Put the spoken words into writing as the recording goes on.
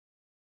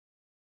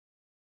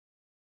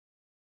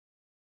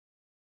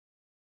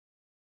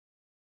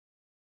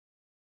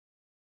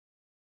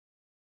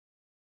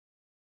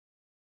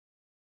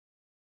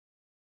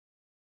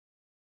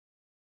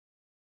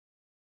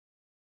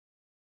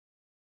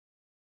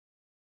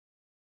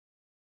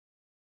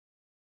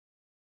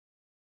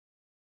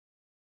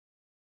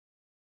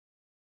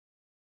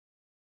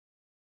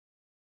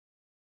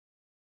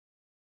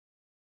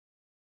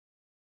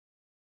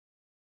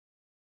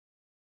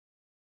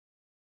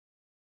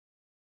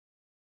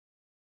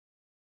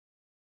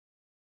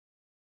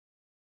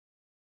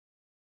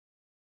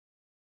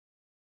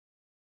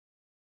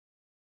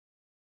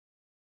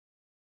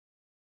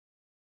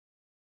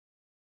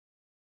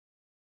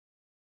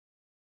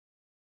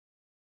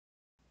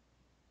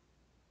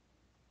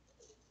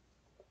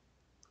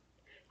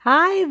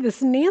Hi, this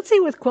is Nancy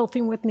with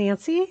Quilting with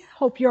Nancy.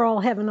 Hope you're all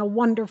having a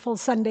wonderful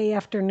Sunday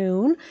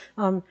afternoon.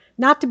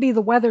 Not to be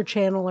the Weather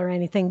Channel or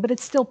anything, but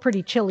it's still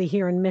pretty chilly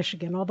here in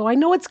Michigan, although I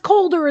know it's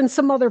colder in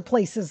some other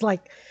places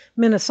like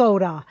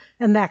Minnesota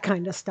and that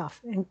kind of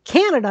stuff. And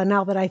Canada,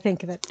 now that I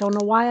think of it. Don't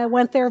know why I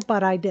went there,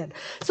 but I did.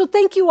 So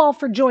thank you all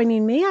for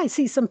joining me. I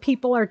see some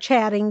people are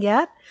chatting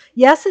yet.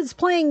 Yes, it's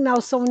playing now,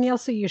 Sonia,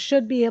 so you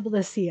should be able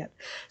to see it.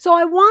 So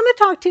I want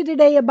to talk to you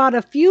today about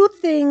a few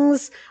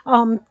things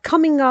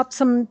coming up,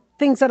 some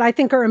things that I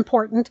think are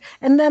important.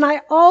 And then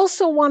I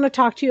also want to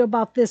talk to you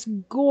about this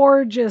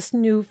gorgeous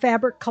new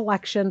fabric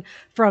collection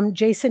from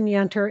Jason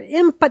Yenter,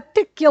 in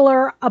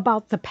particular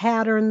about the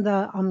pattern,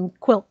 the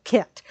quilt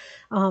kit.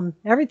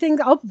 Everything,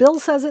 Bill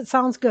says it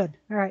sounds good.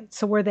 All right,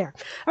 so we're there.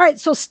 All right,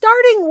 so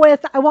starting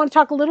with, I want to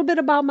talk a little bit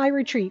about my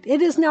retreat.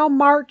 It is now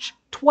March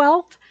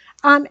 12th.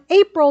 On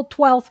April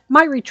 12th,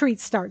 my retreat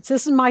starts.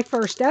 This is my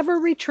first ever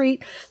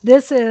retreat.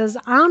 This is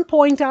on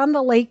point on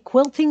the lake,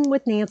 Quilting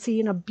with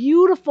Nancy, in a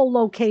beautiful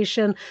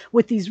location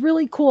with these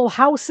really cool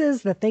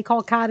houses that they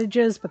call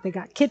cottages, but they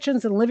got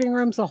kitchens and living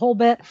rooms, a whole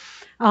bit.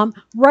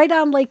 Right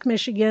on Lake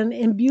Michigan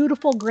in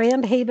beautiful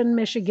Grand Haven,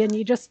 Michigan.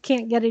 You just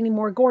can't get any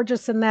more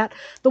gorgeous than that.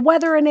 The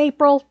weather in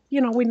April,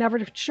 we never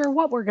sure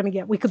what we're going to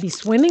get. We could be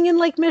swimming in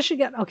Lake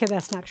Michigan. Okay,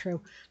 that's not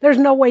true. There's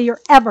no way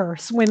you're ever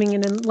swimming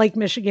in Lake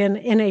Michigan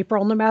in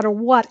April, no matter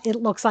what it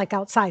looks like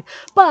outside.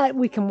 But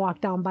we can walk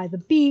down by the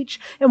beach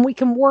and we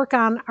can work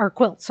on our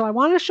quilts. So I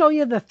want to show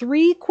you the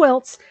 3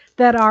 quilts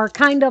that are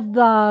kind of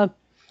the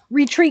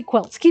retreat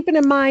quilts. Keeping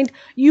in mind,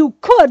 you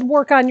could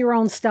work on your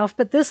own stuff,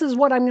 but this is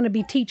what I'm going to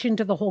be teaching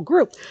to the whole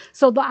group.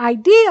 So the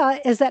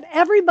idea is that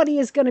everybody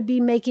is going to be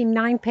making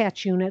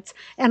 9-patch units,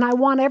 and I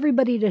want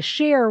everybody to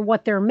share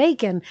what they're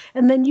making,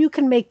 and then you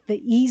can make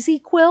the easy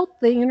quilt,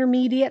 the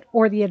intermediate,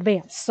 or the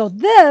advanced. So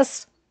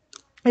this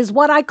is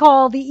what I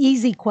call the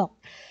easy quilt.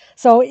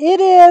 So it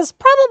is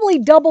probably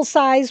double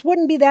size,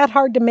 wouldn't be that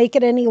hard to make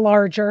it any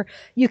larger.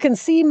 You can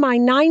see my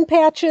 9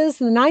 patches,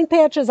 the 9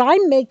 patches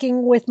I'm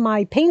making with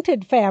my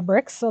painted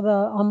fabrics, so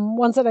the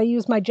ones that I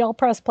use my gel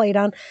press plate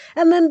on.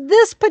 And then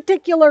this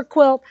particular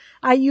quilt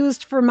I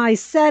used for my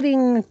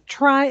setting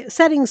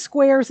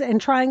squares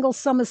and triangles,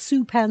 some of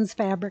Sue Penn's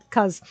fabric,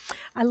 because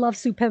I love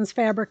Sue Penn's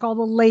fabric, all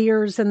the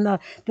layers and the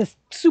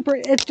super,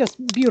 it's just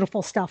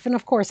beautiful stuff. And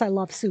of course I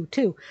love Sue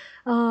too.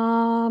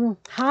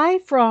 Hi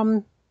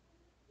from...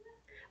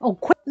 Oh,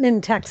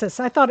 Quitman, Texas.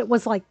 I thought it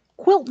was like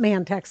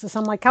Quiltman, Texas.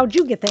 I'm like, how'd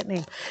you get that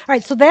name? All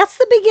right, so that's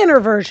the beginner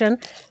version.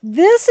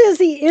 This is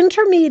the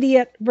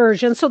intermediate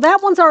version. So that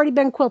one's already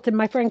been quilted.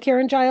 My friend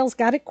Karen Giles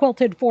got it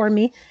quilted for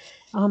me.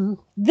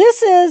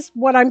 This is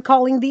what I'm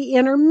calling the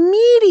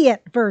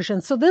intermediate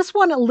version. So this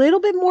one, a little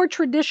bit more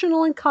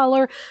traditional in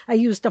color. I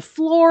used a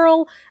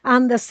floral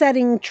on the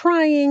setting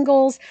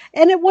triangles,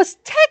 and it was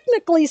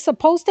technically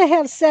supposed to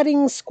have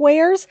setting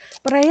squares,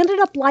 but I ended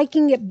up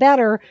liking it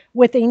better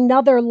with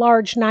another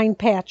large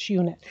 9-patch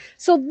unit.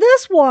 So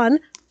this one,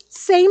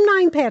 same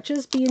 9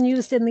 patches being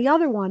used in the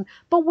other one,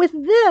 but with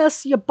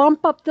this, you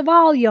bump up the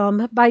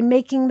volume by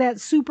making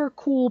that super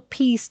cool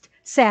pieced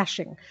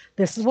sashing.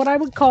 This is what I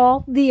would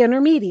call the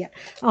intermediate.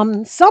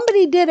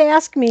 Somebody did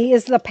ask me,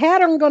 is the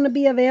pattern going to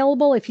be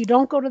available if you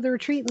don't go to the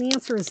retreat? And the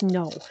answer is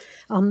no.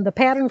 The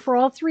pattern for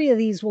all 3 of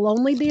these will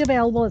only be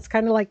available. It's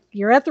kind of like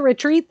you're at the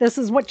retreat, this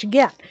is what you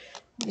get.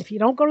 If you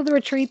don't go to the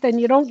retreat, then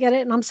you don't get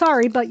it. And I'm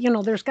sorry, but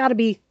there's got to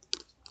be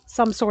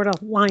some sort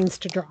of lines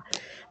to draw.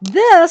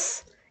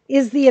 This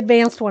is the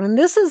advanced one, and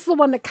this is the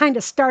one that kind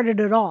of started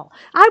it all.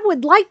 I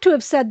would like to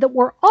have said that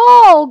we're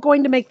all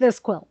going to make this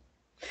quilt,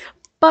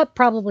 but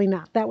probably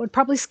not. That would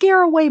probably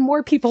scare away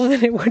more people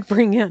than it would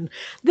bring in.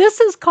 This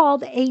is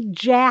called a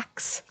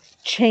Jack's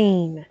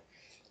chain.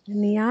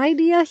 And the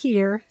idea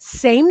here,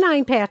 same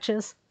 9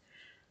 patches,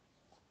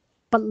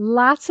 but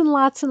lots and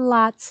lots and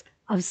lots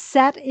of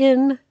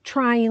set-in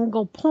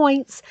triangle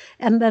points,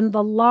 and then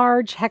the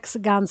large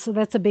hexagon. So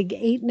that's a big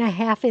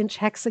 8.5-inch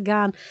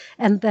hexagon,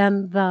 and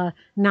then the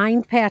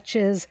 9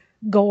 patches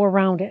go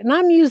around it. And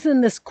I'm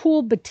using this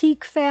cool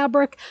batik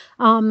fabric.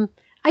 I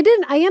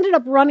ended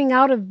up running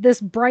out of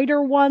this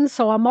brighter one,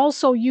 so I'm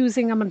also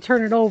using, I'm going to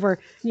turn it over,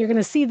 and you're going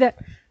to see that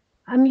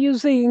I'm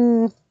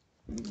using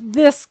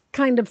this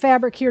kind of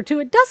fabric here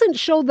too. It doesn't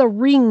show the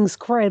rings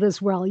quite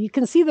as well. You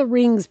can see the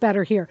rings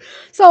better here.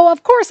 So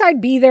of course I'd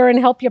be there and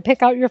help you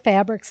pick out your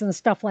fabrics and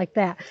stuff like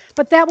that,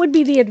 but that would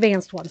be the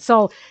advanced one.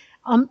 So,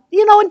 and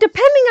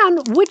depending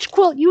on which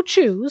quilt you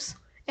choose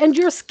and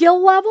your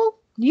skill level,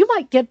 you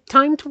might get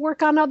time to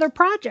work on other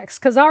projects,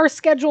 because our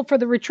schedule for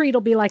the retreat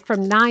will be like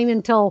from 9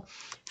 until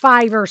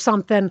 5 or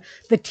something,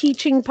 the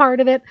teaching part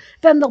of it.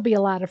 Then there'll be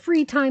a lot of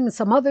free time and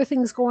some other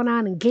things going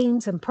on, and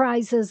games and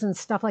prizes and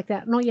stuff like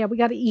that. And oh yeah, we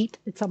got to eat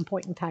at some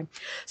point in time.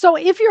 So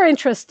if you're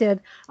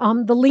interested,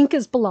 the link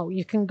is below.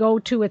 You can go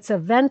to its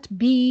event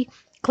B,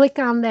 click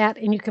on that,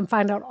 and you can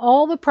find out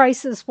all the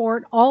prices for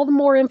it, all the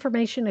more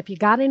information. If you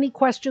got any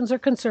questions or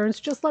concerns,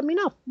 just let me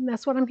know. And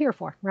that's what I'm here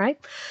for, right?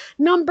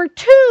 Number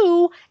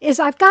 2 is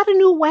I've got a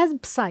new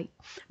website.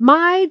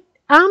 My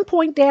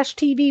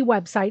OnPoint-TV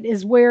website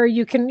is where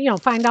you can,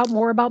 find out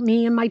more about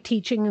me and my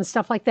teaching and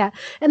stuff like that.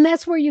 And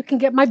that's where you can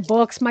get my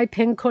books, my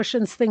pin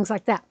cushions, things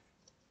like that.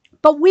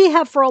 But we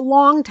have for a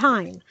long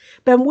time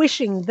been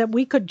wishing that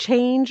we could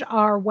change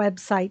our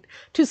website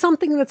to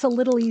something that's a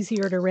little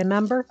easier to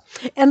remember.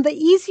 And the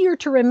easier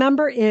to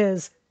remember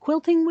is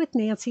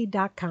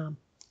QuiltingWithNancy.com.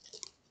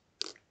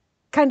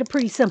 Kind of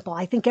pretty simple.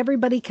 I think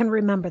everybody can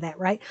remember that,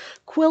 right?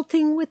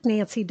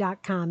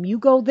 QuiltingWithNancy.com. You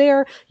go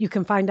there, you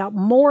can find out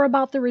more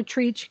about the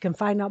retreats, you can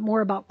find out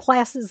more about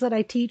classes that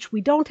I teach.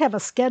 We don't have a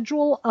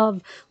schedule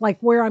of like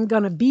where I'm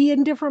going to be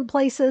in different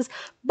places,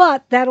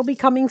 but that'll be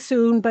coming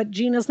soon. But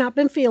Gina's not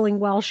been feeling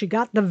well. She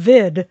got the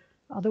vid,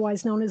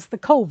 otherwise known as the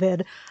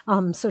COVID.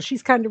 So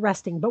she's kind of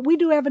resting. But we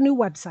do have a new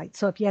website.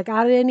 So if you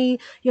got any,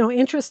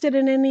 interested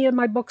in any of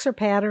my books or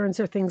patterns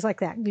or things like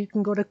that, you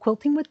can go to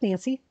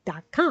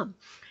QuiltingWithNancy.com.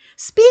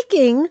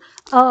 Speaking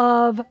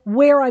of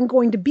where I'm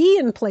going to be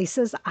in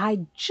places, I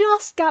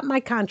just got my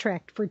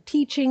contract for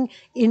teaching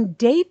in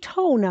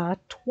Daytona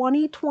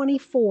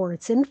 2024.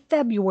 It's in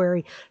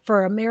February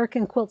for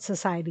American Quilt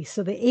Society.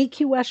 So the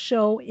AQS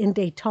show in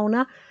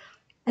Daytona.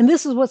 And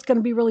this is what's going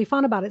to be really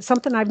fun about it.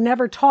 Something I've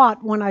never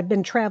taught when I've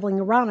been traveling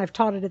around. I've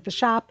taught it at the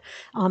shop,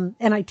 and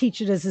I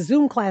teach it as a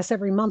Zoom class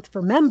every month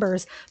for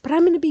members. But I'm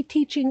going to be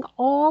teaching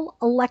all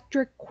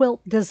electric quilt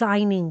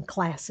designing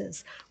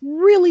classes.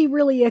 Really,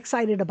 really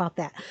excited about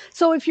that.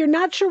 So if you're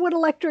not sure what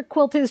electric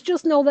quilt is,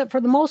 just know that for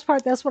the most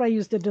part, that's what I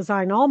use to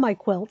design all my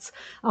quilts.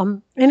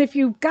 And if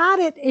you've got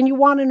it and you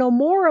want to know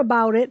more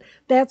about it,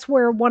 that's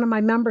where one of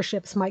my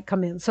memberships might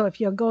come in. So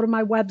if you go to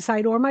my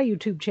website or my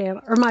YouTube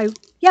channel, or my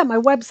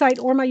website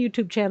or my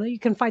YouTube channel, you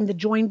can find the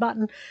join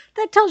button.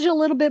 That tells you a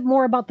little bit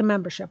more about the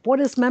membership. What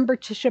does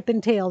membership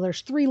entail?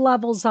 There's 3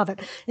 levels of it.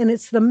 And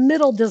it's the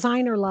middle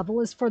designer level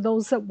is for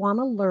those that want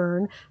to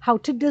learn how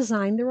to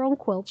design their own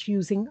quilts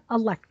using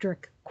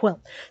electric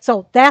quilt.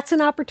 So that's an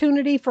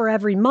opportunity for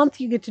every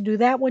month. You get to do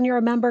that when you're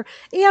a member,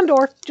 and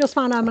or just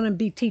found out I'm going to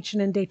be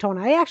teaching in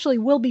Daytona. I actually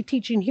will be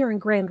teaching here in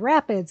Grand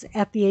Rapids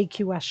at the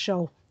AQS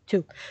show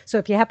too. So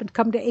if you happen to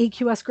come to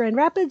AQS Grand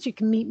Rapids, you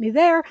can meet me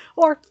there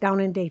or down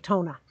in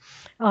Daytona.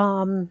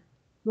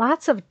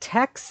 Lots of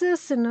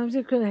Texas, and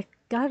I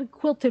got a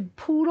quilted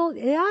poodle.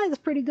 Yeah, it's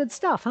pretty good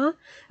stuff, huh?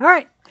 All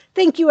right.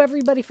 Thank you,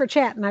 everybody, for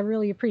chatting. I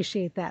really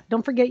appreciate that.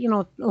 Don't forget,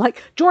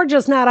 like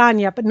Georgia's not on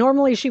yet, but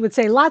normally she would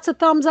say lots of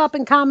thumbs up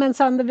and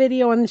comments on the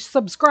video and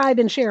subscribe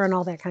and share and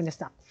all that kind of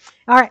stuff.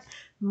 All right.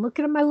 I'm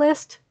looking at my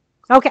list.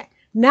 Okay.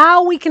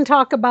 Now we can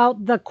talk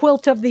about the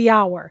quilt of the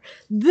hour.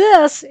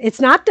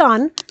 It's not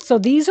done. So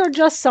these are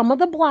just some of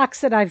the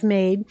blocks that I've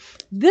made.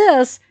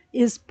 This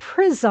is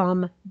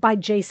Prism by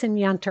Jason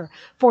Yenter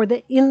for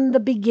the In the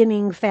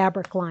Beginning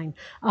fabric line.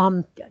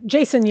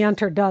 Jason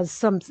Yenter does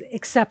some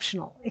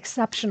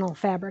exceptional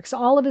fabrics.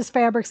 All of his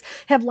fabrics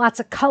have lots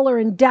of color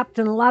and depth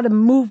and a lot of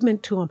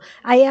movement to them.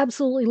 I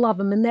absolutely love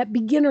them. And that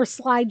beginner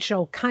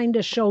slideshow kind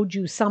of showed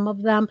you some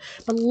of them.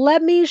 But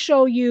let me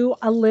show you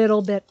a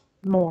little bit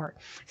more.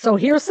 So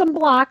here's some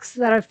blocks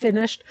that I've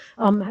finished,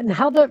 and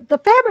how the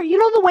fabric,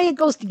 the way it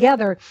goes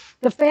together,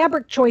 the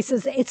fabric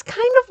choices, it's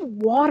kind of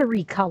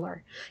watery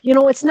color.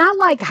 It's not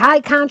like high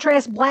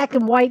contrast black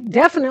and white,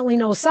 definitely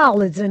no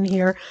solids in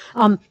here.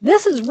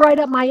 This is right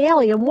up my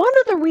alley. And one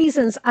of the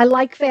reasons I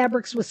like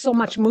fabrics with so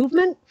much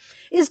movement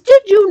is,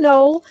 did you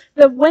know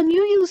that when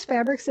you use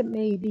fabrics that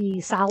may be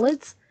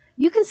solids,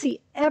 you can see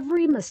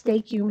every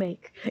mistake you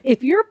make.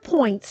 If your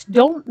points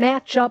don't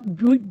match up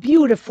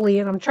beautifully,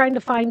 and I'm trying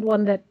to find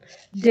one that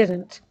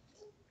didn't.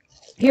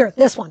 Here,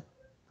 this one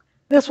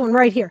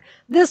right here.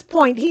 This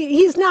point,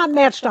 he's not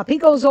matched up. He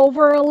goes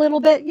over a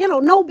little bit,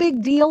 no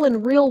big deal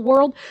in real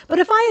world. But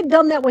if I had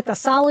done that with a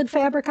solid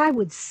fabric, I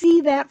would see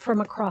that from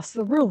across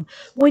the room.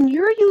 When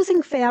you're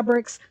using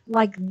fabrics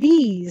like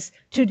these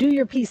to do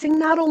your piecing,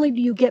 not only do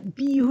you get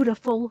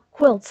beautiful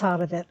quilts out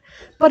of it,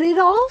 but it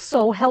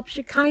also helps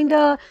you kind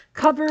of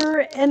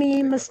cover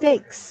any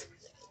mistakes.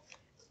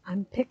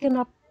 I'm picking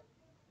up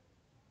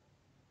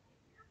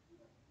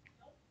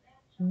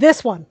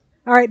this one.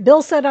 All right,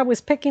 Bill said I was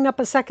picking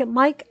up a second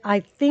mic. I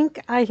think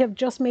I have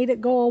just made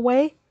it go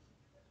away.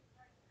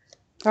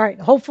 All right,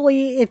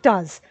 hopefully it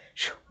does.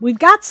 We've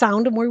got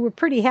sound, and we were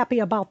pretty happy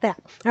about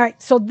that. All right,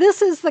 so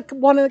this is a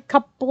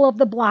couple of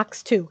the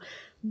blocks too.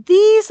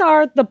 These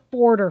are the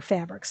border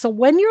fabrics. So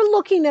when you're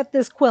looking at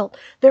this quilt,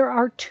 there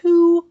are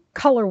 2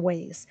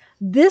 colorways.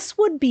 This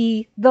would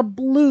be the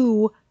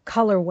blue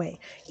colorway.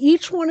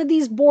 Each one of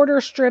these border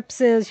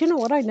strips is, you know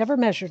what, I never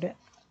measured it.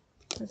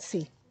 Let's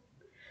see.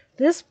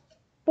 This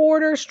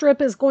border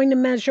strip is going to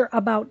measure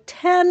about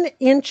 10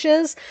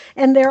 inches,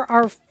 and there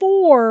are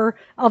 4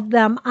 of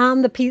them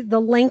on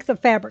the length of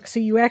fabric. So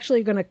you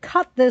actually are going to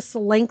cut this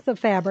length of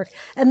fabric,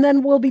 and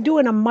then we'll be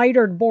doing a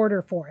mitered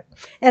border for it.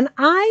 And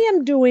I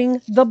am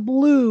doing the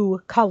blue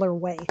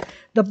colorway.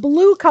 The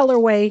blue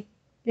colorway,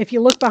 if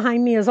you look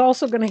behind me, is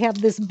also going to have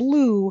this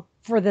blue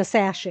for the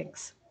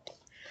sashings.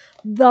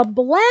 The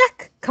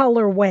black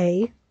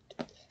colorway,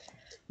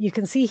 You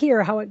can see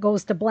here how it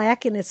goes to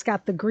black and it's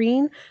got the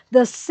green.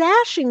 The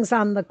sashings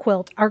on the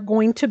quilt are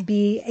going to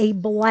be a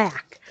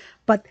black,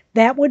 but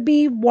that would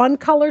be one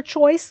color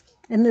choice.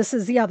 And this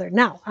is the other.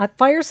 Now, at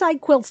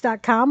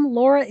firesidequilts.com,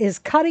 Laura is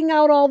cutting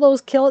out all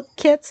those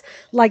kits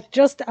like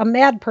just a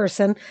mad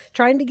person,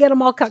 trying to get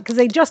them all cut because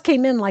they just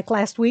came in like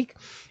last week.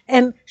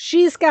 And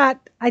she's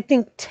got, I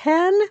think,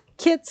 10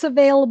 kits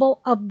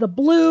available of the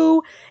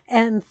blue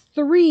and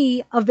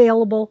 3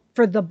 available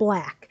for the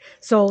black.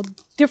 So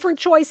different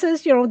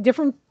choices, you know,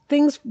 different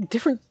things,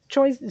 different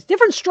choices,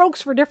 different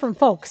strokes for different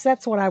folks.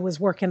 That's what I was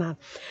working on.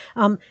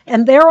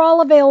 And they're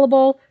all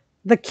available.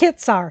 The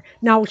kits are.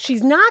 Now,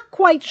 she's not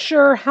quite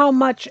sure how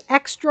much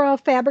extra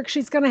fabric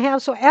she's going to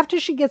have. So after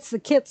she gets the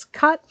kits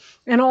cut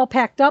and all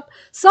packed up,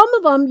 some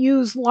of them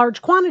use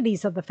large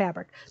quantities of the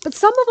fabric, but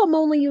some of them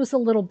only use a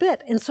little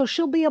bit. And so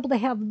she'll be able to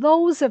have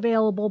those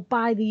available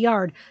by the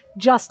yard,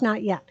 just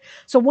not yet.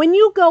 So when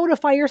you go to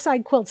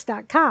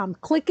firesidequilts.com,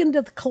 click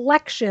into the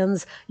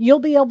collections, you'll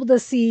be able to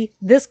see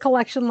this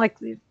collection. Like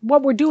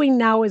what we're doing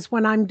now is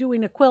when I'm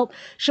doing a quilt,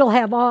 she'll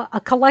have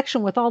a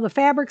collection with all the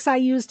fabrics I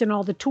used and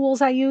all the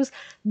tools I use.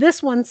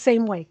 This one,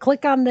 same way.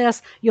 Click on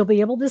this. You'll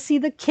be able to see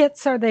the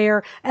kits are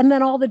there and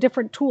then all the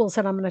different tools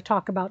that I'm going to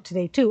talk about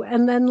today too.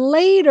 And then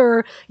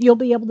later, you'll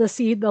be able to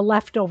see the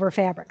leftover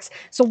fabrics.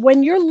 So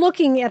when you're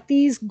looking at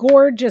these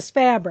gorgeous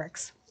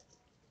fabrics,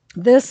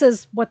 this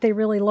is what they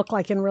really look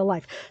like in real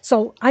life.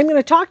 So I'm going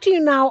to talk to you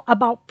now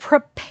about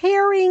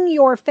preparing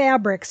your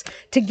fabrics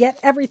to get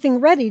everything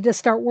ready to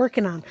start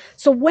working on.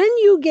 So when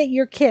you get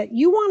your kit,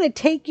 you want to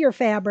take your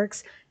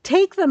fabrics,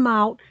 take them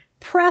out,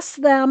 press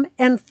them,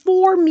 and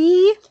for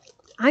me,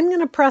 I'm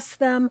going to press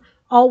them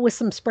all with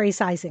some spray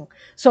sizing.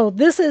 So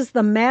this is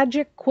the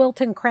Magic Quilt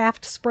and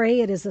Craft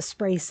Spray. It is a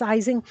spray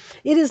sizing.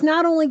 It is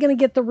not only going to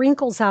get the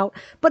wrinkles out,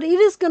 but it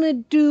is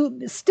going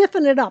to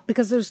stiffen it up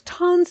because there's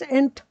tons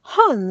and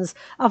tons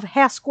of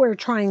half square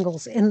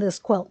triangles in this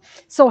quilt.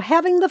 So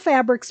having the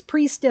fabrics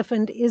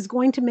pre-stiffened is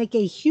going to make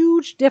a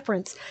huge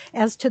difference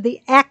as to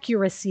the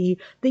accuracy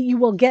that you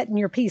will get in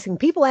your piecing.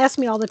 People ask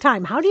me all the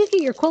time, how do you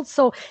get your quilts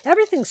so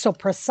everything's so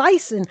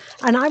precise? And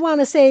I want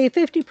to say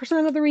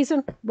 50% of the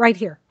reason right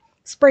here.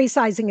 Spray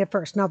sizing it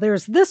first. Now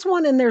there's this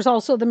one and there's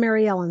also the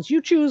Mary Ellen's.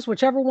 You choose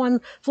whichever one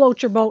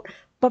floats your boat.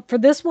 But for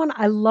this one,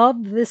 I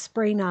love this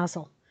spray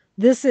nozzle.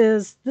 This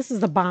is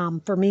the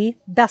bomb for me.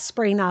 Best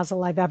spray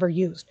nozzle I've ever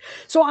used.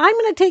 So I'm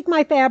going to take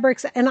my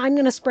fabrics and I'm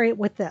going to spray it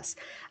with this.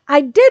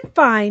 I did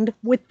find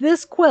with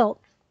this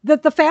quilt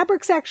that the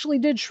fabrics actually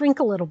did shrink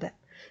a little bit.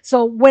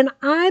 So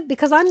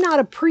because I'm not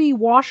a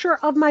pre-washer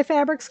of my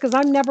fabrics, because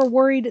I'm never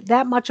worried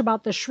that much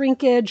about the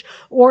shrinkage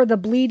or the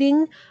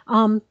bleeding.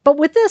 But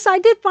with this, I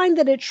did find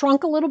that it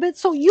shrunk a little bit.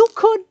 So you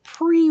could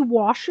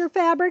pre-wash your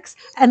fabrics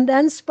and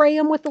then spray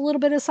them with a little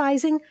bit of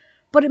sizing.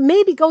 But it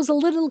maybe goes a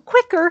little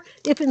quicker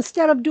if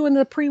instead of doing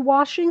the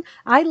pre-washing,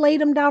 I laid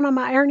them down on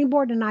my ironing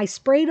board and I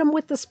sprayed them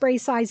with the spray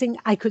sizing.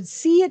 I could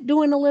see it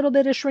doing a little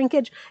bit of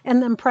shrinkage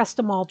and then pressed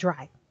them all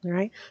dry. All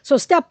right. So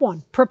step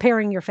 1,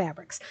 preparing your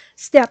fabrics.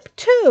 Step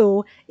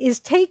 2 is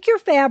take your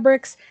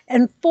fabrics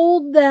and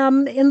fold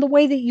them in the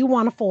way that you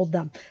want to fold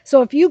them.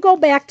 So if you go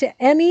back to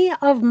any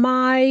of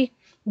my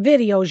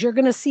videos, you're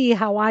going to see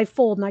how I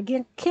fold. And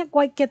I can't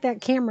quite get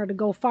that camera to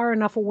go far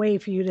enough away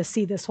for you to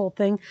see this whole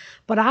thing.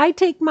 But I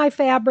take my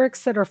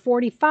fabrics that are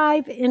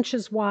 45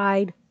 inches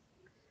wide.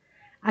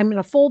 I'm going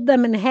to fold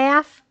them in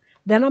half.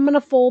 Then I'm going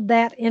to fold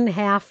that in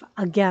half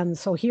again.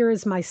 So here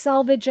is my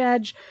selvage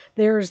edge.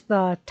 There's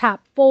the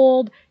top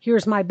fold.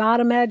 Here's my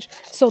bottom edge.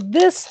 So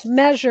this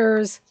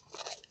measures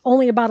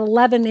only about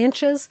 11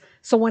 inches.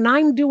 So when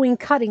I'm doing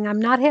cutting, I'm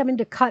not having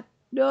to cut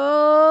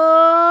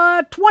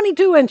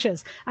 22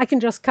 inches. I can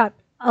just cut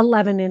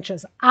 11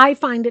 inches. I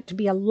find it to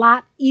be a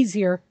lot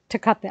easier to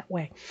cut that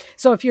way.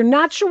 So if you're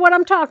not sure what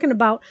I'm talking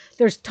about,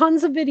 there's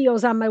tons of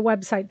videos on my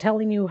website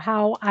telling you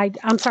how on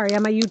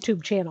my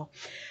YouTube channel.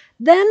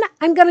 Then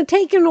I'm going to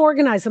take and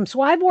organize them.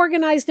 So I've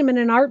organized them in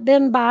an art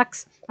bin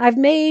box. I've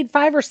made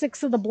 5 or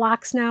 6 of the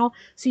blocks now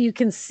so you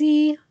can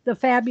see the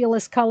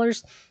fabulous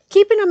colors.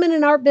 Keeping them in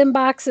an art bin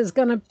box it's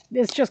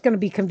just going to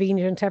be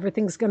convenient.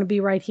 Everything's going to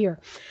be right here.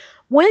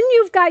 When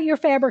you've got your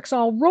fabrics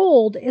all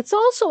rolled, it's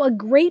also a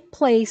great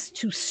place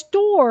to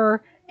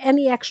store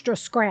any extra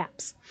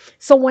scraps.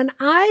 So when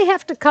I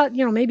have to cut,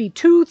 maybe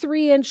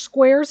 2-3 inch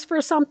squares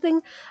for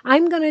something,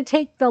 I'm going to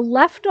take the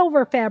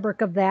leftover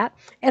fabric of that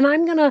and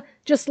I'm going to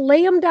just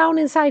lay them down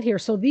inside here.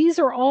 So these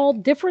are all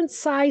different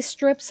size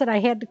strips that I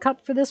had to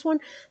cut for this one.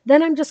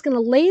 Then I'm just going to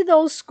lay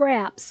those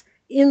scraps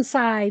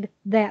inside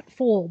that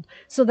fold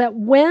so that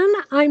when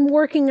I'm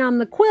working on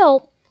the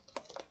quilt,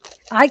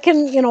 I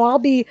can, I'll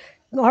be,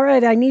 all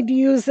right, I need to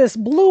use this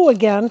blue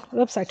again.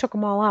 Oops, I took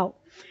them all out.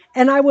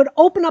 And I would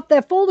open up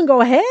that fold and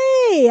go,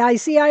 hey, I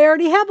see I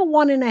already have a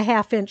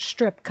 1.5 inch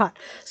strip cut.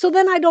 So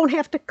then I don't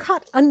have to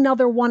cut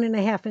another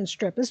 1.5 inch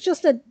strip. It's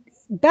just a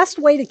best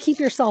way to keep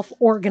yourself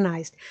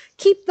organized.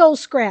 Keep those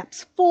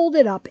scraps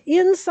folded up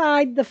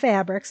inside the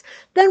fabrics.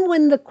 Then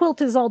when the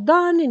quilt is all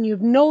done and you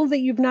know that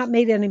you've not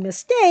made any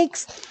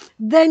mistakes,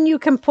 then you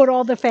can put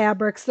all the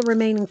fabrics, the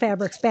remaining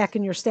fabrics, back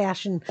in your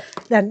stash and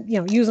then,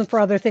 use them for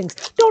other things.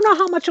 Don't know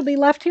how much will be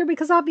left here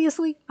because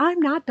obviously I'm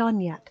not done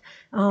yet.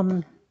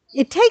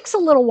 It takes a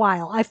little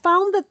while. I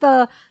found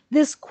that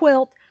this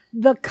quilt,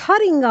 the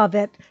cutting of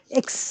it,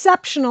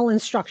 exceptional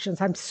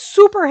instructions. I'm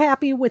super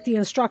happy with the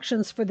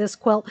instructions for this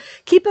quilt.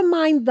 Keep in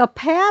mind the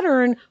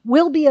pattern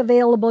will be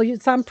available.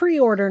 It's on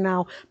pre-order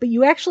now, but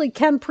you actually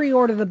can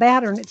pre-order the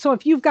pattern. So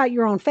if you've got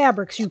your own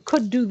fabrics, you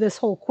could do this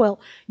whole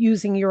quilt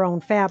using your own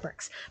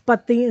fabrics.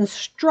 But the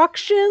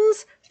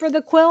instructions for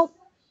the quilt,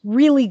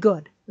 really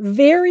good.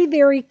 Very,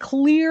 very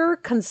clear,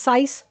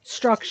 concise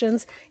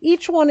instructions.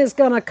 Each one is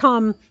going to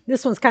come,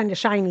 this one's kind of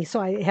shiny, so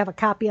I have a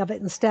copy of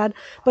it instead,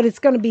 but it's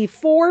going to be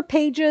 4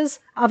 pages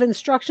of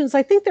instructions.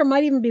 I think there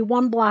might even be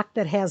one block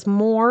that has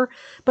more,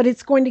 but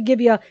it's going to give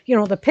you,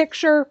 the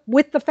picture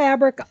with the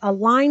fabric, a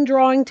line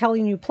drawing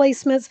telling you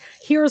placements.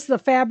 Here's the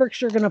fabrics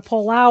you're going to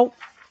pull out.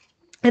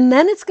 And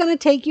then it's going to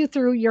take you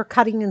through your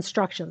cutting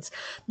instructions.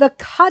 The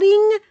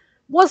cutting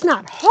was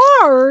not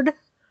hard,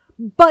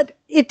 but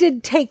it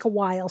did take a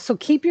while. So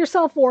keep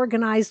yourself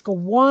organized. Go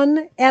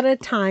one at a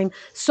time.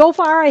 So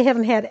far, I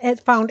haven't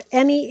found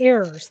any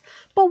errors.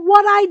 But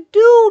what I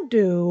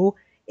do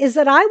is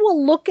that I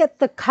will look at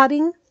the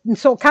cutting. And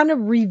so kind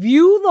of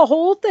review the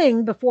whole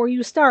thing before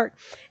you start.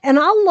 And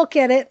I'll look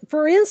at it,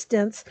 for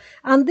instance,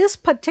 on this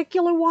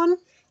particular one,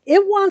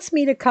 it wants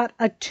me to cut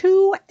a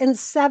 2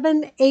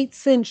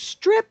 7/8 inch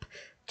strip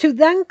to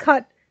then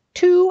cut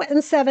 2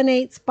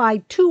 7/8 by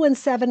 2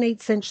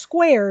 7/8 inch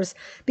squares,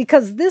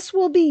 because this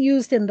will be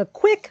used in the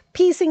quick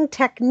piecing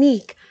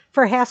technique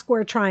for half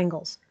square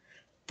triangles.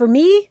 For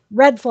me,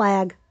 red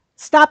flag.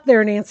 Stop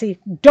there, Nancy.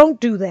 Don't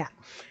do that.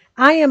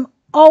 I am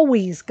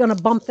always going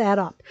to bump that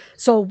up.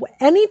 So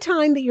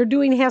anytime that you're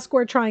doing half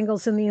square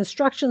triangles and the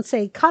instructions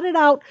say cut it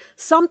out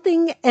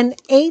something an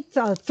eighth,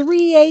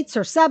 3/8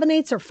 or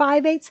 7/8 or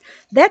 5/8,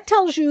 that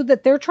tells you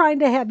that they're trying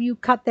to have you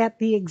cut that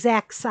the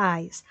exact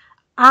size.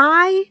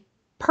 I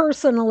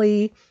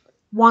personally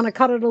want to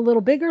cut it a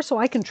little bigger so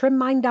I can trim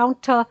mine down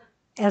to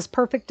as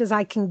perfect as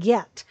I can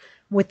get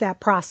with that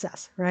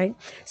process, right?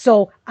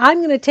 So I'm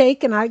going to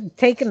take and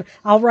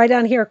I'll write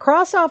on here,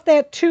 cross off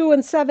that 2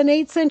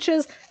 7/8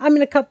 inches. I'm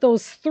going to cut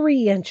those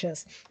 3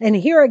 inches. And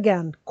here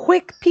again,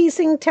 quick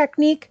piecing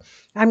technique.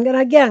 I'm going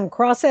to again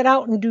cross that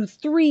out and do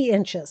 3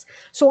 inches.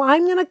 So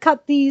I'm going to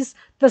cut these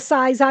the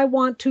size I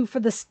want to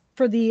for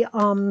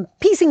the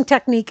piecing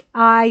technique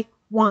I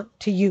want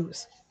to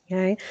use.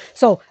 Okay,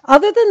 so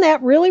other than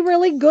that, really,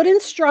 really good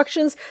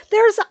instructions.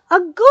 There's a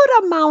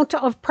good amount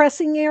of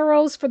pressing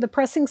arrows for the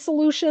pressing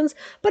solutions,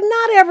 but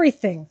not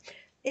everything.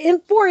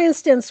 For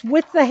instance,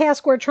 with the half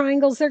square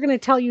triangles, they're going to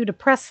tell you to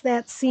press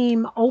that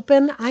seam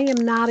open. I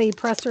am not a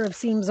presser of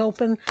seams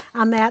open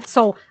on that,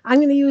 so I'm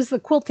going to use the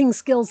quilting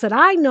skills that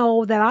I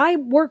know that I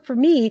work for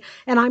me,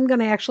 and I'm going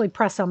to actually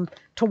press them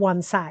to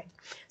one side.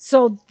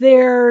 So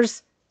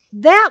there's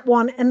that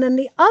one, and then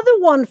the other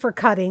one for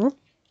cutting,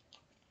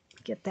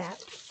 get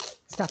that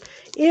stuff,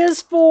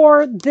 is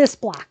for this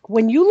block.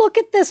 When you look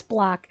at this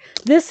block,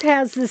 this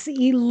has this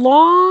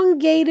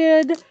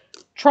elongated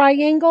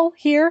triangle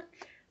here.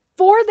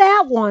 For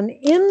that one,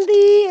 in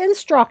the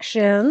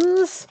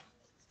instructions,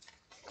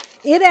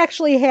 it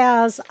actually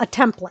has a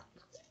template.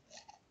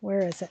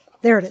 Where is it?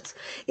 There it is.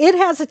 It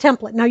has a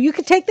template. Now you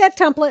could take that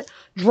template,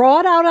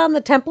 draw it out on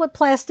the template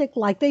plastic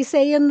like they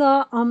say in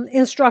the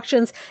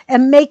instructions,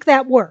 and make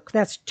that work.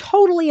 That's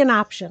totally an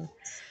option.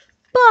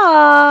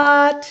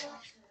 But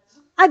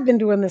I've been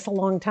doing this a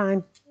long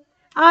time.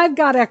 I've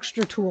got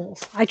extra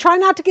tools. I try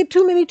not to get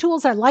too many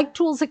tools. I like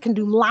tools that can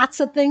do lots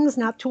of things,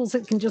 not tools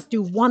that can just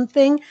do one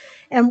thing.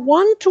 And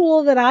one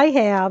tool that I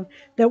have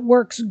that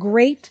works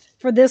great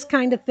for this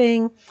kind of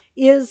thing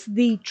is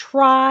the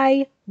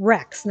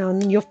Tri-Rex. Now,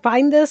 you'll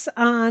find this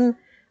on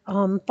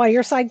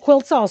Fireside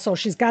Quilts also.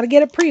 She's got to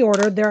get it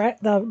pre-ordered.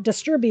 The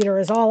distributor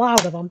is all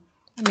out of them.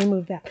 Let me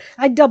move that.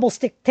 I double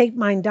stick tape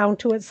mine down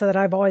to it so that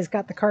I've always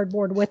got the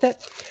cardboard with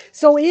it.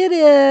 So it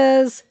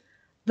is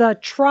the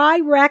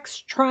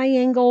Tri-Rex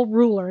triangle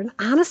ruler. And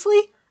honestly,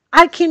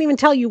 I can't even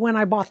tell you when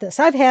I bought this.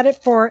 I've had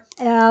it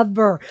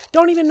forever.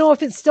 Don't even know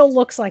if it still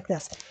looks like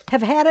this.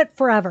 Have had it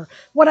forever.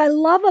 What I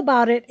love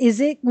about it is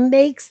it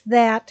makes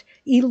that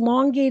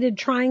elongated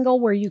triangle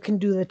where you can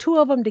do the two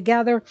of them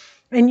together,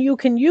 and you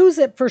can use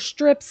it for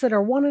strips that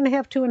are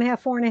 1.5,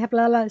 2.5, 4.5,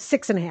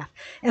 6.5.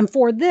 And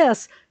for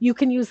this, you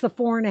can use the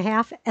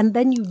 4.5, and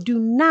then you do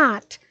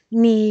not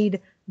need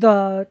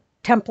the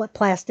template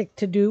plastic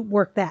to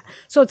work that.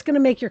 So it's going to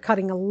make your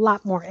cutting a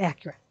lot more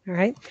accurate. All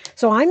right.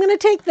 So I'm going to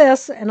take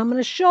this and I'm going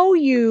to show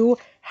you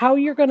how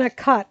you're going to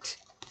cut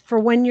for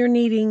when you're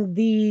needing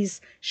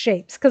these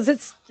shapes, because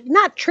it's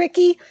not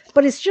tricky,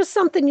 but it's just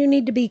something you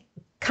need to be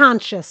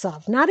conscious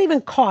of. Not even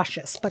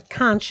cautious, but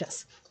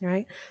conscious. All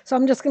right. So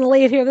I'm just going to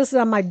lay it here. This is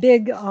on my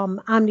big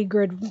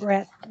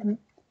OmniGrid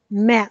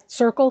matte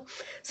circle.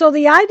 So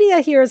the idea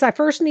here is I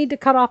first need to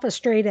cut off a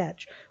straight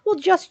edge. Well,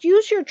 just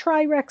use your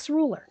Tri-Rex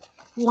ruler.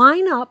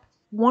 Line up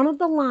one of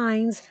the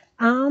lines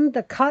on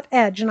the cut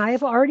edge, and I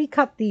have already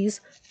cut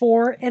these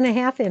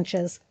 4.5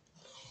 inches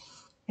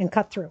and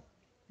cut through,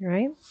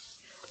 right?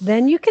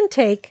 Then you can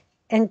take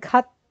and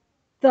cut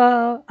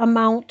the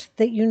amount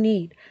that you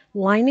need,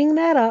 lining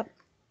that up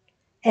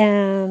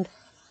and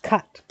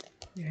cut,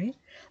 right?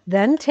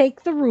 Then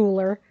take the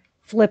ruler,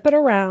 flip it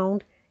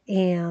around,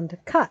 and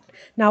cut.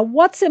 Now,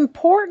 what's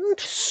important,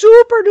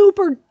 super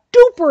duper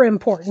duper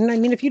important, I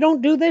mean, if you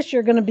don't do this,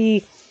 you're going to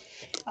be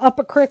up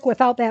a creek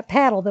without that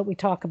paddle that we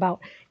talk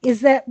about,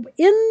 is that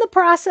in the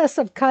process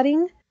of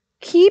cutting,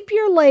 keep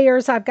your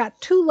layers. I've got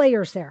 2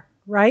 layers there,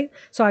 right?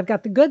 So I've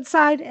got the good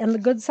side and the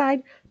good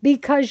side,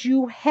 because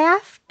you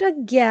have to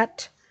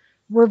get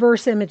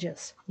reverse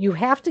images. You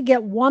have to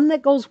get one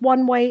that goes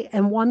one way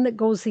and one that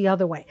goes the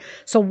other way.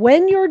 So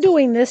when you're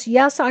doing this,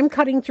 yes, I'm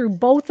cutting through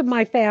both of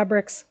my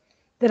fabrics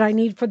that I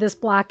need for this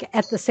block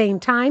at the same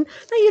time.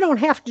 Now, you don't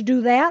have to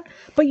do that,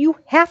 but you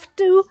have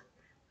to,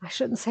 I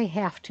shouldn't say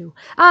have to,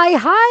 I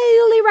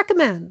highly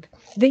recommend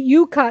that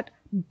you cut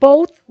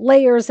both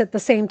layers at the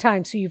same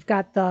time. So you've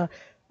got the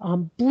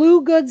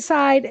blue good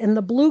side and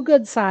the blue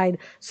good side,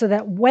 so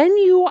that when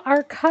you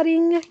are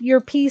cutting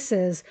your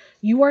pieces,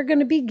 you are going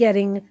to be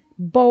getting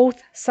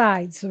both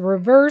sides, the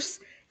reverse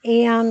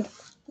and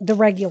the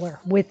regular,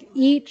 with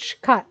each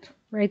cut.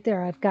 Right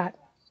there, I've got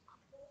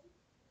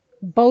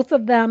both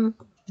of them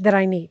that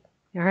I need.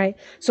 All right,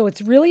 so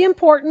it's really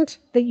important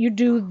that you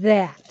do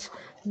that.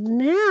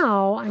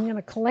 Now I'm going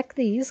to collect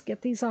these,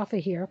 get these off of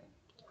here.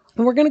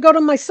 And we're going to go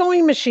to my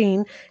sewing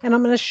machine, and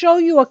I'm going to show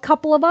you a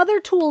couple of other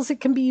tools that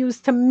can be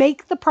used to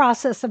make the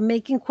process of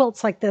making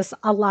quilts like this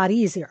a lot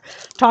easier.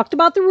 Talked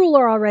about the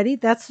ruler already.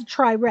 That's the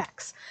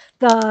Tri-Rex.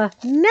 The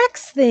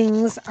next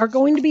things are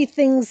going to be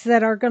things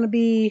that are going to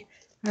be,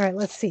 all right,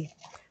 let's see.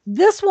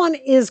 This one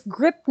is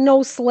Grip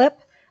No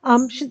Slip.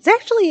 It's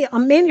actually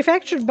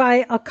manufactured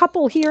by a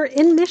couple here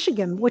in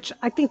Michigan, which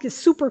I think is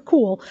super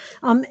cool.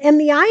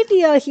 And the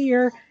idea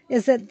here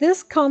is that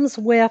this comes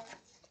with,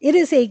 it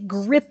is a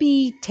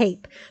grippy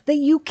tape that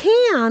you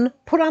can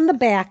put on the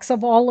backs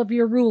of all of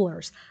your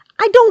rulers.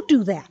 I don't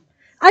do that.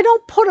 I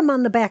don't put them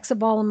on the backs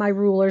of all of my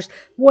rulers.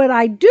 What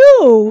I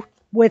do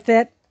with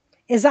it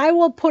is I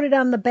will put it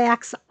on the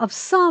backs of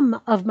some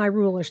of my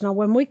rulers. Now,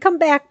 when we come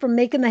back from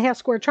making the half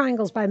square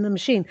triangles by the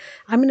machine,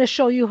 I'm going to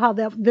show you how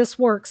this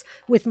works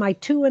with my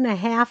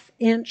 2.5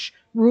 inch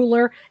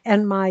ruler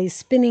and my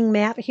spinning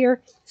mat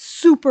here.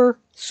 Super,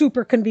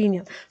 super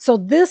convenient. So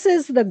this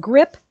is the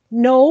Grip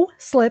No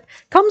Slip.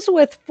 Comes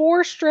with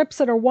 4 strips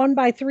that are 1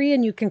 by 3,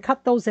 and you can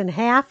cut those in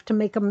half to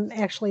make them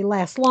actually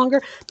last longer.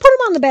 Put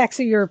them on the backs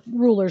of your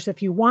rulers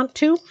if you want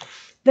to.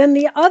 Then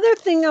the other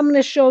thing I'm going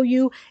to show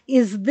you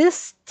is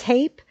this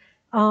tape.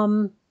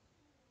 Okay,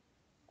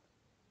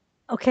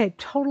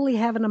 totally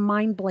having a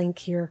mind blank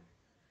here.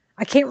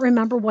 I can't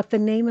remember what the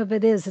name of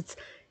it is.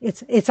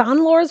 It's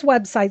on Laura's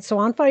website, so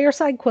on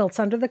Fireside Quilts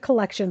under the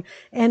collection,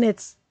 and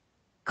it's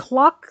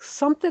Cluck,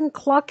 something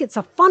Cluck. It's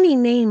a funny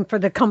name for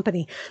the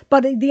company,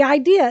 but the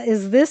idea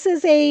is this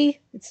is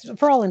it's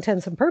for all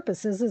intents and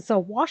purposes, it's a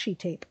washi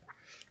tape.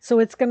 So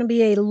it's going to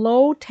be a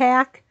low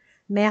tack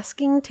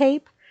masking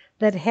tape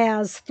that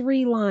has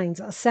 3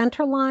 lines, a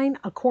center line,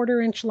 a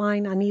 1/4 inch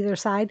line on either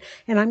side.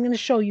 And I'm going to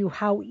show you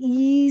how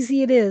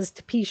easy it is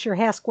to piece your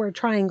half square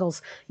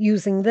triangles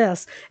using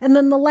this. And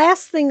then the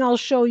last thing I'll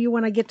show you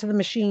when I get to the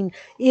machine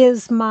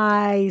is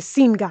my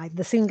seam guide,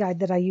 the seam guide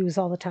that I use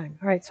all the time.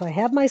 All right, so I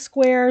have my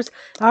squares.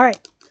 All right,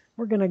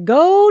 we're going to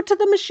go to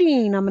the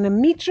machine. I'm going to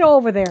meet you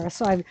over there.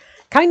 So I've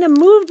kind of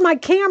moved my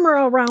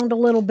camera around a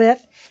little bit.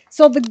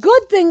 So the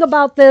good thing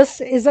about this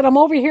is that I'm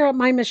over here at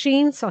my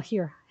machine. So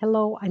here,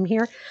 hello, I'm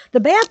here.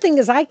 The bad thing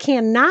is I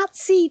cannot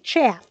see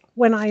chat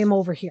when I am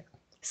over here.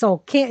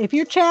 So if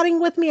you're chatting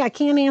with me, I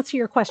can't answer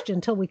your question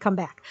until we come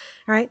back.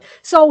 All right.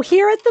 So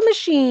here at the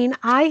machine,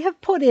 I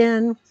have put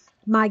in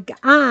my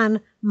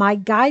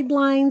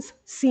guidelines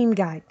seam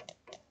guide.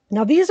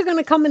 Now these are going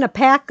to come in a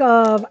pack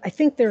of, I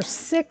think there's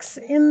 6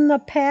 in the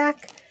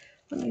pack.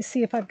 Let me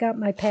see if I've got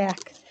my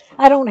pack.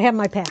 I don't have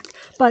my pack,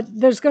 but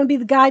there's going to be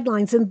the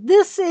guidelines, and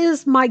this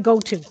is my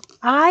go-to.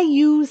 I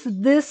use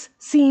this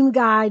seam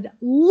guide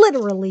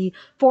literally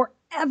for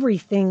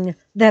everything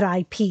that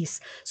I piece.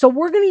 So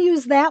we're going to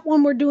use that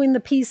when we're doing the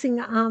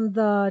piecing on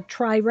the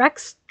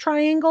Tri-Rex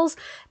triangles,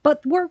 but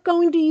we're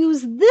going to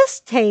use this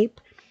tape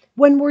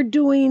when we're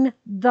doing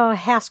the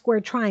half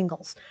square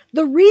triangles.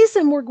 The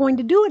reason we're going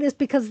to do it is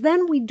because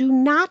then we do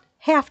not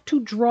have to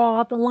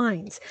draw the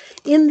lines.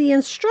 In the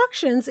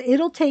instructions,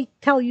 it'll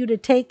tell you to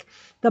take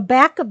the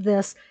back of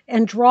this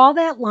and draw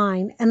that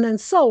line and then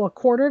sew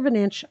 1/4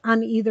 inch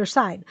on either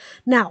side.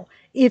 Now,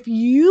 if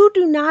you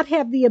do not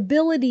have the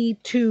ability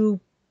to,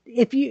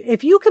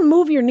 if you can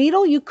move your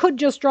needle, you could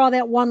just draw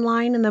that one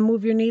line and then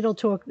move your needle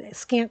to a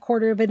scant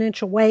quarter of an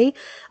inch away.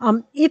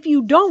 If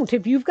you don't,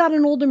 if you've got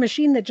an older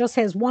machine that just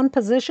has one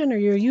position or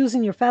you're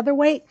using your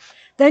featherweight,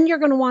 then you're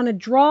going to want to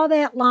draw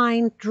that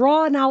line,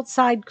 draw an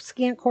outside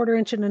scant quarter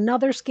inch and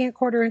another scant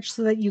quarter inch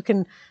so that you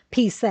can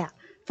piece that.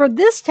 For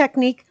this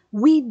technique,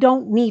 we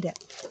don't need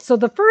it. So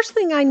the first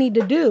thing I need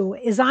to do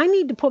is I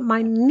need to put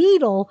my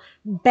needle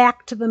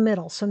back to the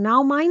middle. So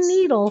now my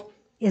needle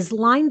is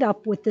lined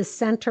up with this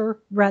center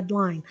red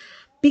line.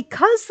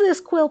 Because this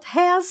quilt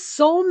has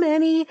so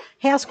many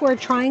half square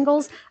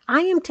triangles,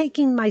 I am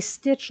taking my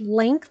stitch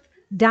length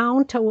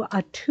down to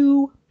a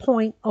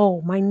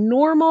 2.0. My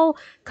normal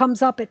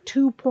comes up at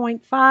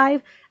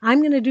 2.5. I'm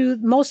going to do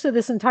most of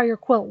this entire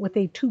quilt with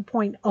a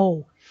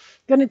 2.0.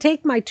 Going to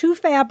take my two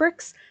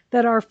fabrics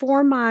that are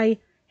for my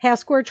half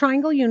square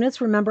triangle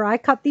units. Remember, I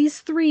cut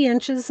these 3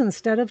 inches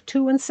instead of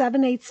 2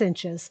 7/8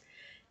 inches.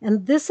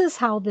 And this is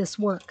how this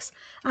works.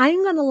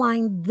 I'm going to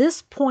line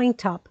this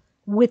point up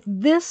with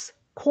this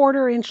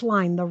 1/4 inch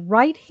line, the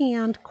right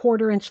hand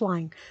 1/4 inch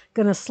line.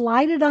 Going to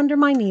slide it under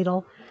my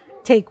needle,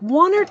 take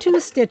 1 or 2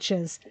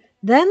 stitches.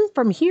 Then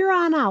from here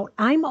on out,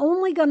 I'm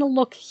only going to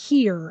look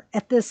here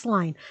at this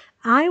line.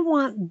 I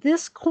want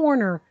this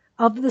corner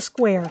of the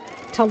square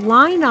to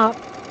line up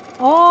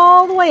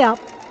all the way up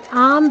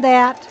on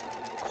that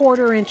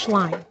 1/4 inch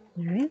line.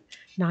 All right.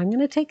 Now I'm going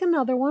to take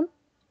another one,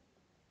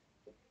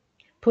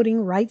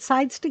 putting right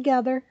sides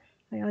together.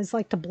 I always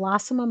like to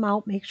blossom them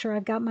out, make sure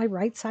I've got my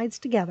right sides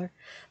together.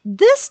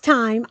 This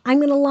time, I'm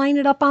going to line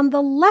it up on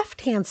the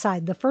left-hand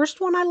side. The first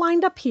one I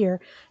lined up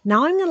here.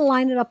 Now I'm going to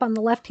line it up on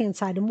the left-hand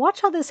side. And watch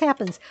how this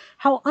happens.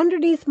 How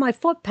underneath my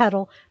foot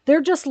pedal,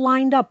 they're just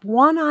lined up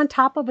one on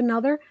top of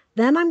another.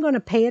 Then I'm going to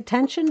pay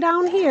attention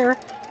down here.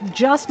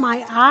 Just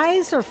my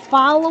eyes are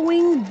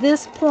following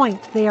this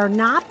point. They are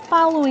not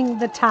following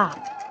the top.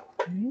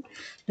 Okay.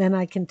 Then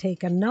I can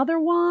take another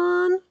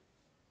one.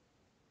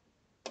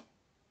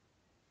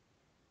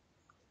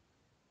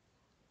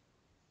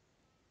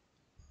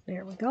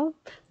 There we go.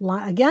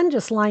 Again,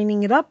 just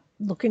lining it up,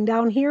 looking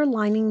down here,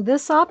 lining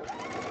this up.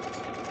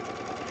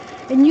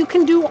 And you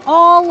can do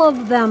all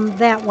of them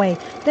that way.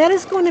 That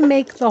is going to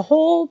make the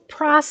whole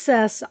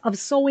process of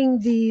sewing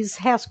these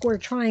half square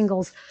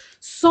triangles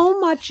so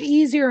much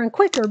easier and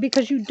quicker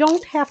because you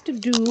don't have to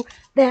do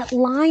that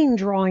line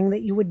drawing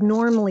that you would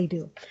normally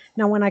do.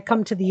 Now, when I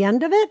come to the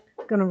end of it,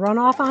 I'm going to run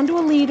off onto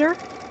a leader.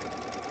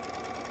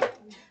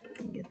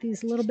 Get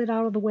these a little bit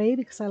out of the way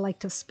because I like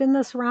to spin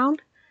this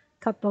around,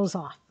 cut those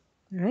off.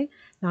 All right,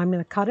 now I'm going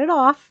to cut it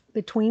off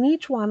between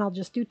each one. I'll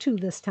just do 2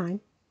 this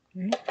time.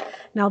 All right.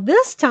 Now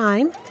this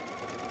time,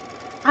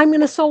 I'm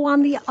going to sew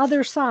on the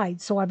other side.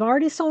 So I've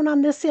already sewn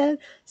on this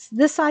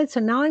side, so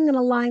now I'm going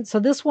to line. So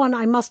this one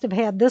I must have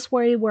had this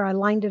way where I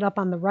lined it up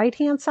on the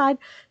right-hand side.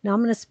 Now I'm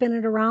going to spin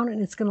it around and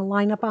it's going to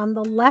line up on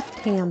the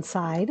left-hand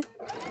side.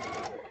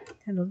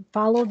 And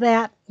follow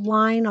that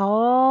line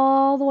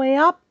all the way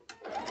up.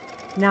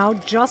 Now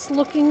just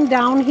looking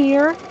down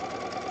here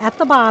at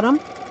the bottom.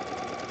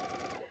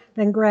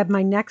 Then grab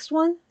my next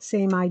one,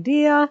 same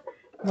idea,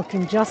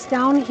 looking just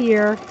down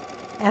here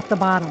at the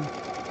bottom.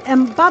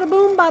 And bada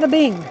boom, bada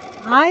bing.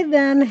 I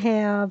then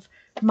have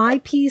my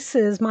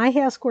pieces, my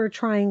half square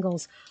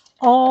triangles,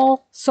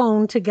 all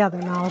sewn together.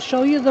 Now I'll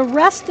show you the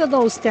rest of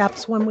those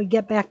steps when we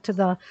get back to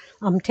the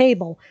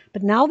table.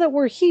 But now that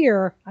we're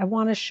here, I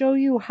want to show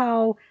you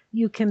how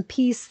you can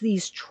piece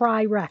these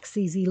tri-recs,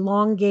 these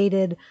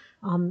elongated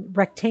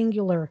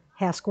rectangular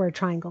half square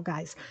triangle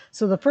guys.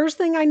 So the first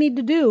thing I need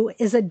to do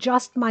is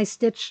adjust my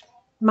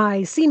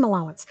seam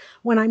allowance.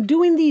 When I'm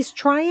doing these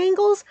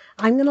triangles,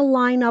 I'm going to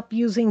line up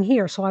using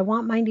here. So I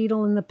want my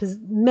needle in the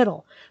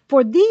middle.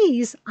 For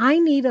these, I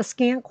need a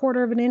scant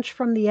 1/4 of an inch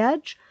from the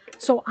edge.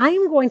 So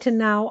I'm going to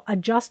now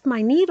adjust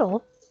my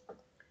needle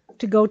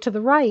to go to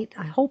the right.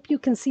 I hope you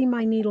can see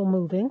my needle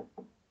moving.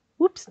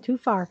 Whoops, too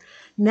far.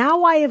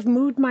 Now I have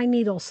moved my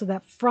needle so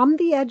that from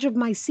the edge of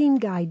my seam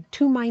guide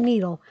to my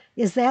needle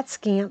is that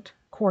scant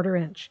 1/4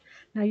 inch.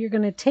 Now you're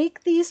going to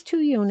take these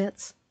 2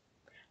 units.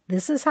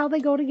 This is how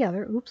they go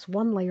together. Oops,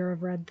 1 layer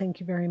of red,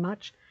 thank you very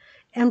much.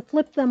 And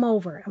flip them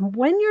over. And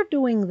when you're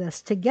doing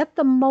this, to get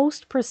the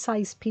most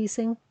precise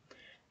piecing,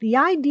 the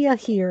idea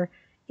here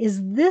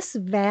is this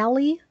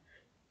valley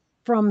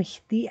from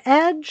the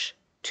edge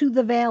to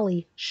the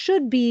valley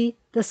should be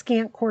the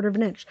scant 1/4 of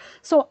an inch.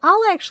 So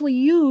I'll actually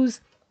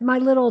use my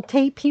little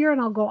tape here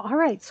and I'll go, all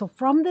right, so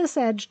from this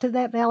edge to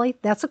that valley,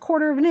 that's a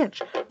 1/4 of an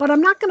inch. But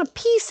I'm not going to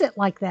piece it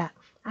like that.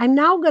 I'm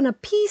now going to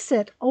piece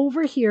it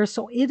over here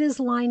so it is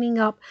lining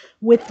up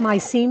with my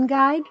seam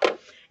guide.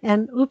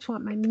 And oops, I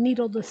want my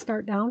needle to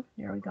start down.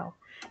 There we go.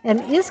 And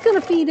it's going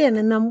to feed in.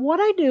 And then what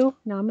I do,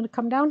 now I'm going to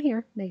come down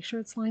here, make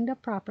sure it's lined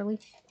up properly.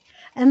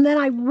 And then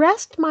I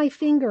rest my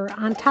finger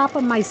on top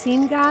of my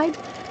seam guide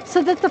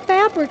so that the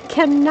fabric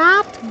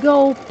cannot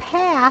go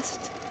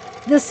past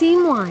the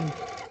seam line.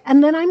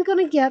 And then I'm going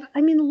to get,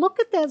 I mean, look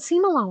at that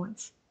seam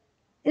allowance.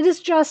 It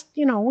is just,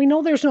 you know, we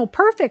know there's no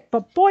perfect,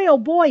 but boy, oh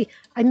boy,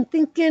 I'm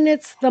thinking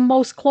it's the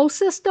most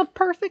closest of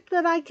perfect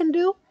that I can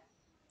do.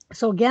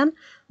 So again,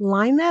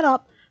 line that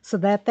up so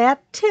that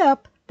that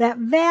tip, that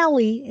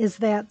valley is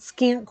that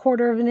scant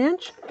 1/4 of an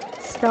inch.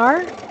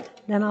 Start,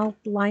 then I'll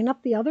line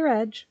up the other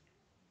edge.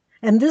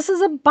 And this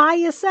is a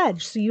bias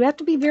edge, so you have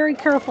to be very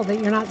careful that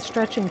you're not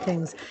stretching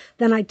things.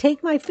 Then I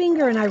take my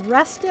finger and I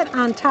rest it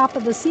on top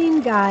of the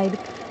seam guide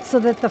so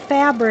that the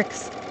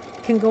fabrics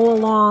can go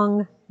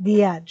along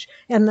the edge.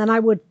 And then I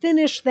would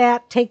finish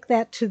that, take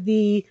that to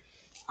the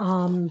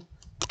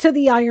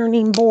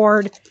ironing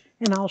board,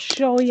 and I'll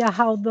show you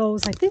how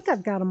those, I think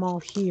I've got them all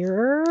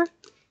here.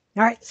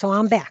 All right, so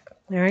I'm back.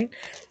 All right,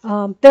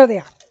 there they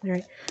are. All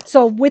right,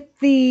 so with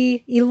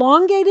the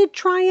elongated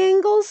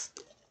triangles,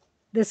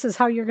 this is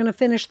how you're going to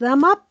finish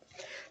them up.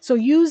 So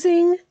here's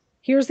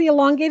the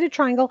elongated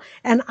triangle,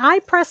 and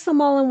I press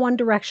them all in one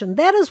direction.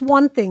 That is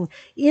one thing.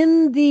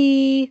 In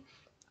the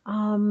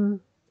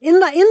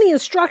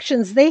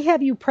instructions, they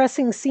have you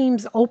pressing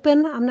seams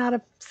open. I'm not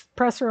a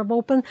presser of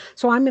open,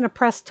 so I'm going to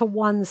press to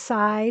one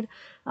side.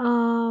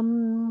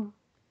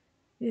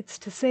 It's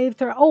to save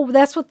thread. Oh,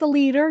 that's what the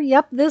leader.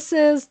 Yep, this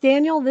is,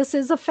 Daniel, this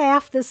is a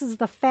FAF. This is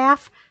the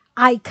FAF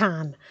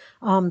icon.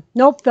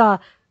 Nope,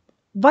 the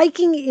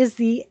Viking is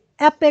the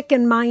epic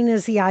and mine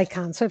is the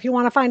icon. So if you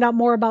want to find out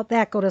more about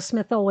that, go to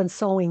Smith Owen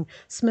Sewing,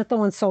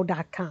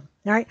 smithoandsew.com.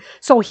 All right,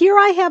 so here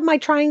I have my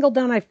triangle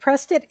done. I've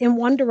pressed it in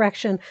one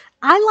direction.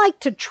 I like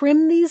to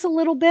trim these a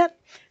little bit.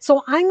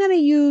 So I'm going to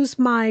use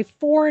my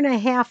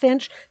 4.5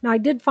 inch. Now I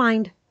did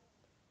find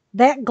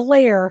that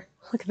glare.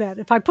 Look at that.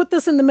 If I put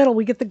this in the middle,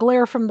 we get the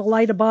glare from the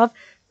light above.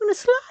 I'm going to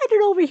slide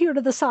it over here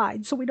to the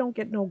side so we don't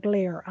get no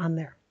glare on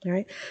there. All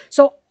right.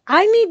 So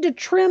I need to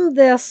trim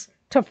this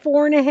to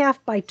 4.5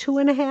 by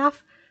 2.5.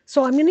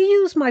 So I'm going to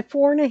use my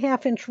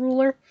 4.5 inch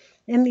ruler.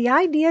 And the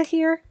idea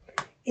here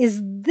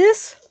is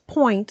this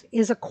point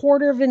is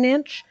 1/4 of an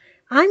inch.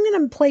 I'm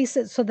going to place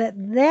it so that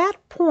that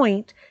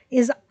point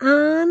is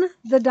on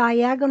the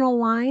diagonal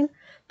line.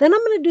 Then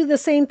I'm going to do the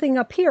same thing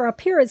up here.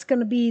 Up here, it's going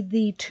to be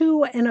the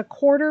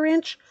 2.25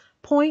 inch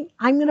point.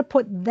 I'm going to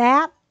put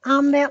that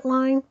on that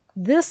line,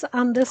 this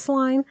on this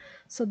line.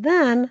 So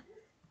then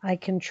I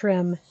can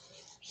trim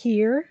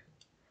here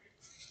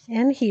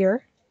and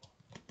here.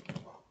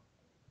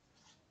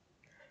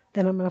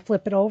 Then I'm going to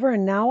flip it over,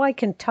 and now I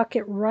can tuck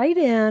it right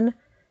in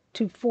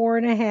to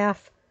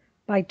 4.5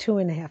 by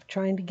 2.5,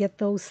 trying to get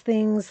those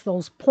things,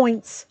 those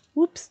points.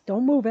 Oops,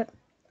 don't move it.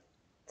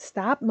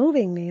 Stop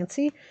moving,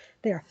 Nancy.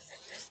 There.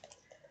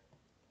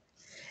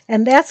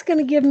 And that's going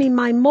to give me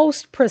my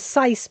most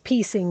precise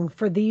piecing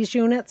for these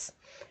units.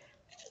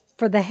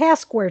 For the half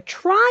square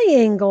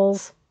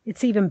triangles,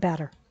 it's even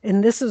better.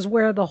 And this is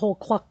where the whole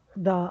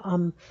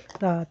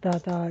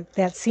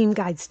that seam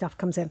guide stuff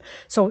comes in.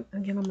 So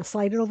again, I'm going to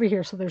slide it over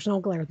here so there's no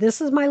glare. This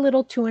is my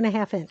little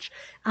 2.5 inch.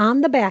 On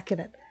the back of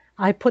it,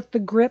 I put the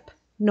grip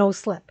no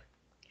slip.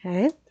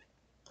 Okay.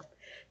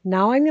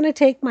 Now I'm going to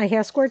take my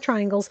half square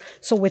triangles.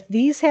 So with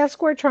these half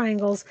square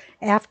triangles,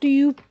 after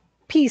you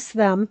piece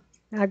them,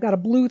 I've got a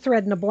blue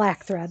thread and a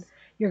black thread.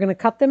 You're going to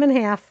cut them in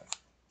half.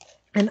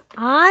 And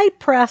I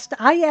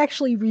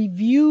actually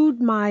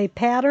reviewed my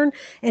pattern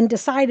and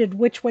decided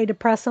which way to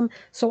press them.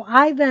 So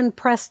I then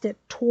pressed it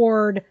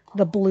toward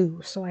the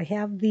blue. So I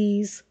have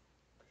these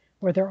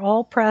where they're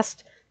all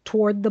pressed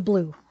toward the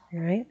blue. All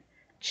right.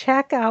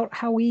 Check out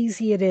how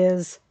easy it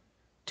is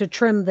to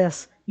trim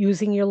this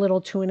using your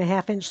little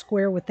 2.5 inch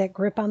square with that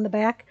grip on the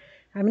back.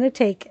 I'm going to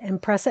take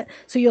and press it.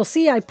 So you'll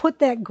see I put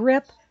that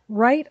grip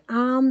right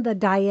on the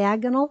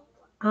diagonal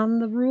on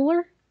the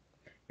ruler.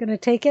 I'm going to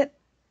take it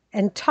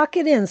and tuck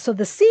it in. So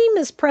the seam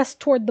is pressed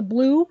toward the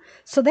blue.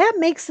 So that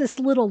makes this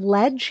little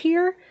ledge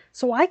here.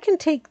 So I can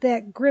take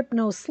that grip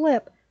no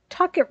slip,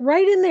 tuck it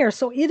right in there.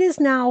 So it is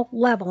now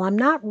level. I'm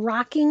not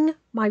rocking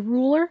my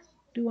ruler.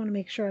 Do want to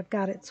make sure I've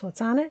got it so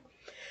it's on it.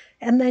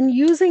 And then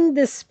using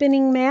this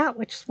spinning mat,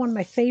 which is one of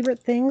my favorite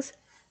things,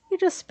 you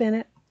just spin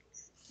it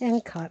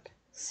and cut,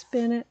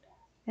 spin it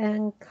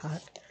and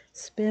cut,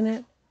 spin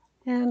it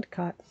and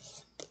cut.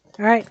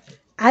 All right.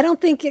 I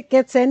don't think it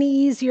gets any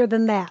easier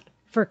than that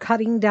for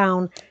cutting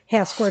down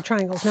half square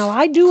triangles. Now,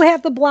 I do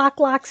have the block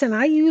locks, and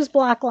I use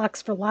block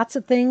locks for lots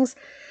of things.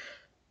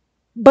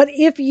 But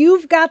if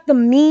you've got the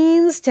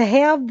means to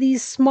have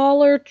these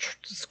smaller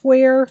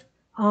square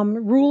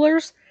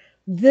rulers,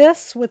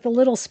 this with a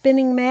little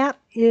spinning mat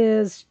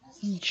is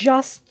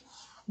just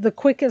the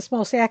quickest,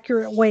 most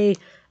accurate way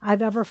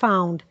I've ever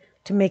found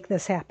to make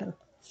this happen.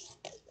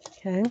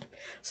 Okay,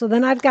 so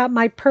then I've got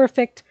my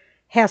perfect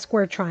half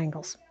square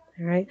triangles.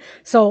 All right,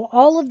 so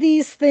all of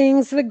these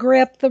things, the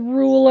grip, the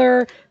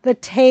ruler, the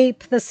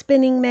tape, the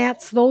spinning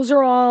mats, those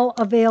are all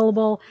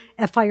available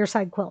at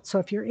Fireside Quilts. So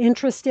if you're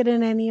interested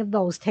in any of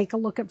those, take a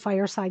look at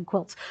Fireside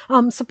Quilts.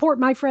 Support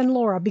my friend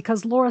Laura,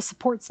 because Laura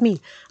supports me.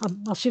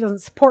 Well, she doesn't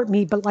support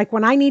me, but like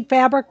when I need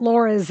fabric,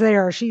 Laura is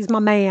there. She's my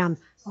man.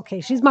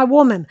 Okay, she's my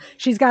woman.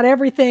 She's got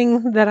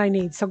everything that I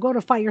need. So go to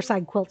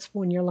Fireside Quilts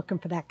when you're looking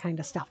for that kind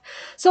of stuff.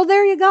 So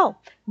there you go.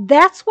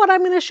 That's what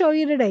I'm going to show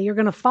you today. You're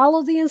going to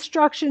follow the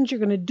instructions.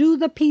 You're going to do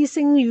the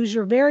piecing. Use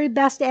your very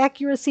best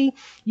accuracy.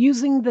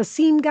 Using the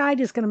seam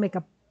guide is going to make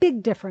a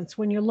big difference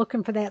when you're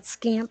looking for that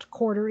scant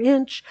 1/4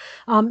 inch.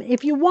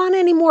 If you want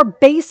any more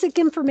basic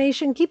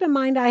information, keep in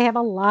mind I have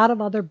a lot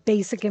of other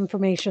basic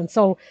information.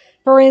 So,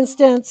 for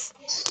instance,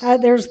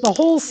 there's the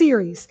whole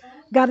series.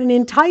 Got an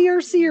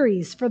entire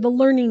series for the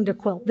Learning to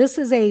Quilt. This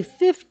is a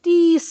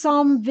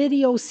 50-some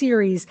video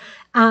series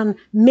on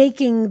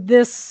making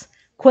this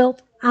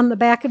quilt on the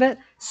back of it.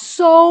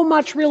 So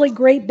much really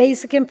great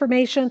basic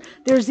information.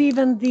 There's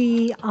even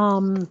the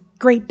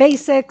great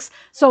basics.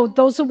 So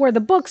those are where the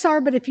books are.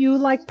 But if you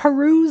like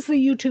peruse the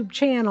YouTube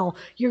channel,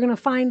 you're going to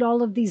find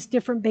all of these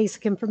different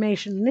basic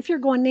information. And if you're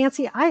going,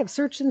 Nancy, I have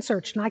searched and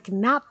searched and I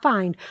cannot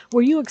find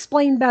where you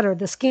explain better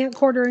the scant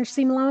 1/4 inch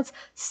seam allowance,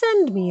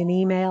 send me an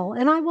email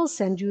and I will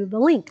send you the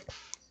link.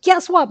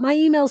 Guess what? My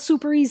email's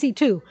super easy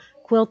too.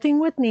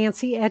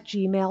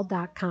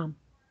 QuiltingWithNancy@gmail.com.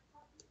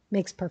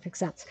 Makes perfect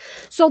sense.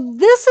 So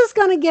this is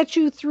going to get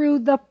you through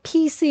the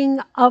piecing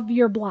of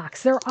your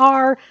blocks. There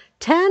are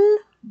 10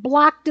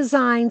 block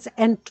designs,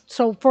 and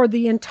so for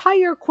the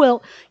entire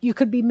quilt, you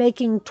could be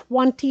making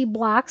 20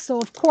 blocks. So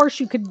of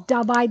course you could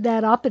divide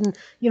that up and,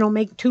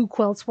 make 2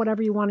 quilts,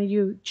 whatever you want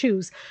to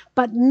choose.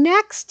 But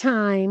next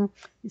time,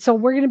 so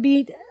we're going to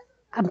be,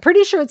 I'm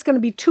pretty sure it's going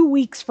to be 2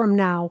 weeks from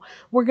now,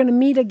 we're going to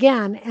meet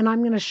again, and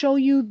I'm going to show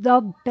you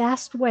the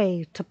best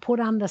way to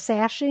put on the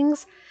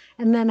sashings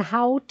and then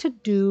how to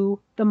do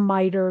the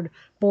mitered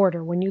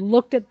border. When you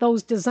looked at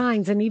those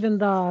designs and even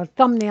the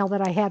thumbnail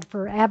that I had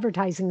for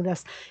advertising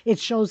this, it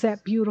shows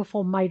that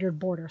beautiful mitered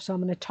border. So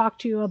I'm going to talk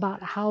to you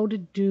about how to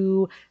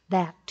do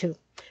that too.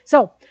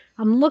 So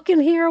I'm looking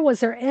here.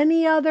 Was there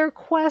any other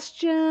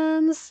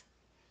questions?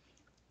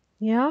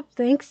 Yeah,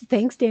 thanks,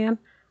 Dan.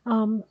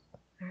 All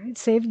right,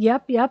 save.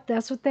 Yep,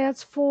 that's what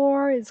that's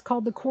for. It's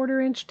called the 1/4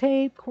 inch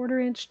tape,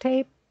 1/4 inch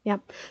tape.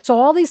 Yep. So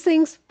all these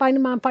things, find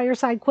them on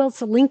Fireside Quilts.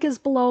 The link is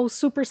below.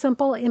 Super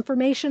simple.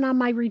 Information on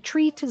my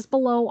retreat is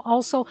below.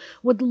 Also,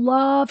 would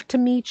love to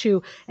meet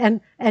you.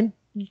 And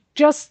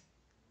just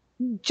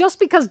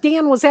because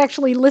Dan was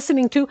actually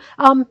listening to,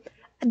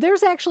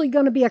 there's actually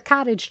going to be a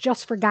cottage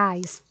just for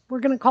guys. We're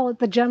going to call it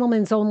the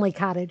Gentleman's Only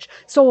Cottage.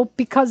 So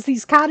because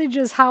these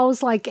cottages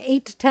house like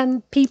 8 to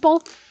 10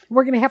 people,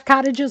 we're going to have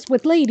cottages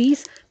with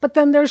ladies, but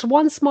then there's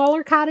one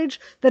smaller cottage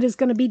that is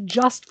going to be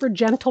just for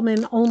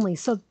gentlemen only.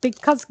 So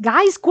because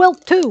guys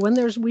quilt too, and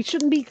we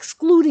shouldn't be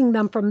excluding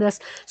them from this.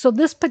 So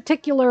this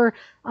particular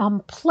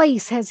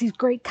place has these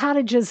great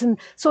cottages, and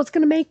so it's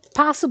going to make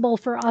possible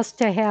for us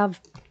to have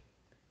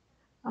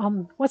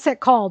what's that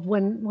called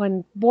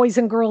when boys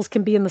and girls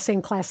can be in the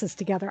same classes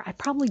together? I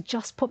probably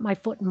just put my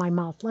foot in my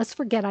mouth. Let's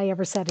forget I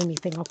ever said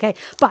anything, okay?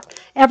 But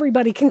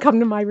everybody can come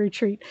to my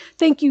retreat.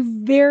 Thank you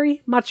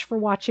very much for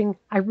watching.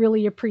 I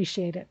really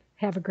appreciate it.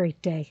 Have a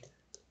great day.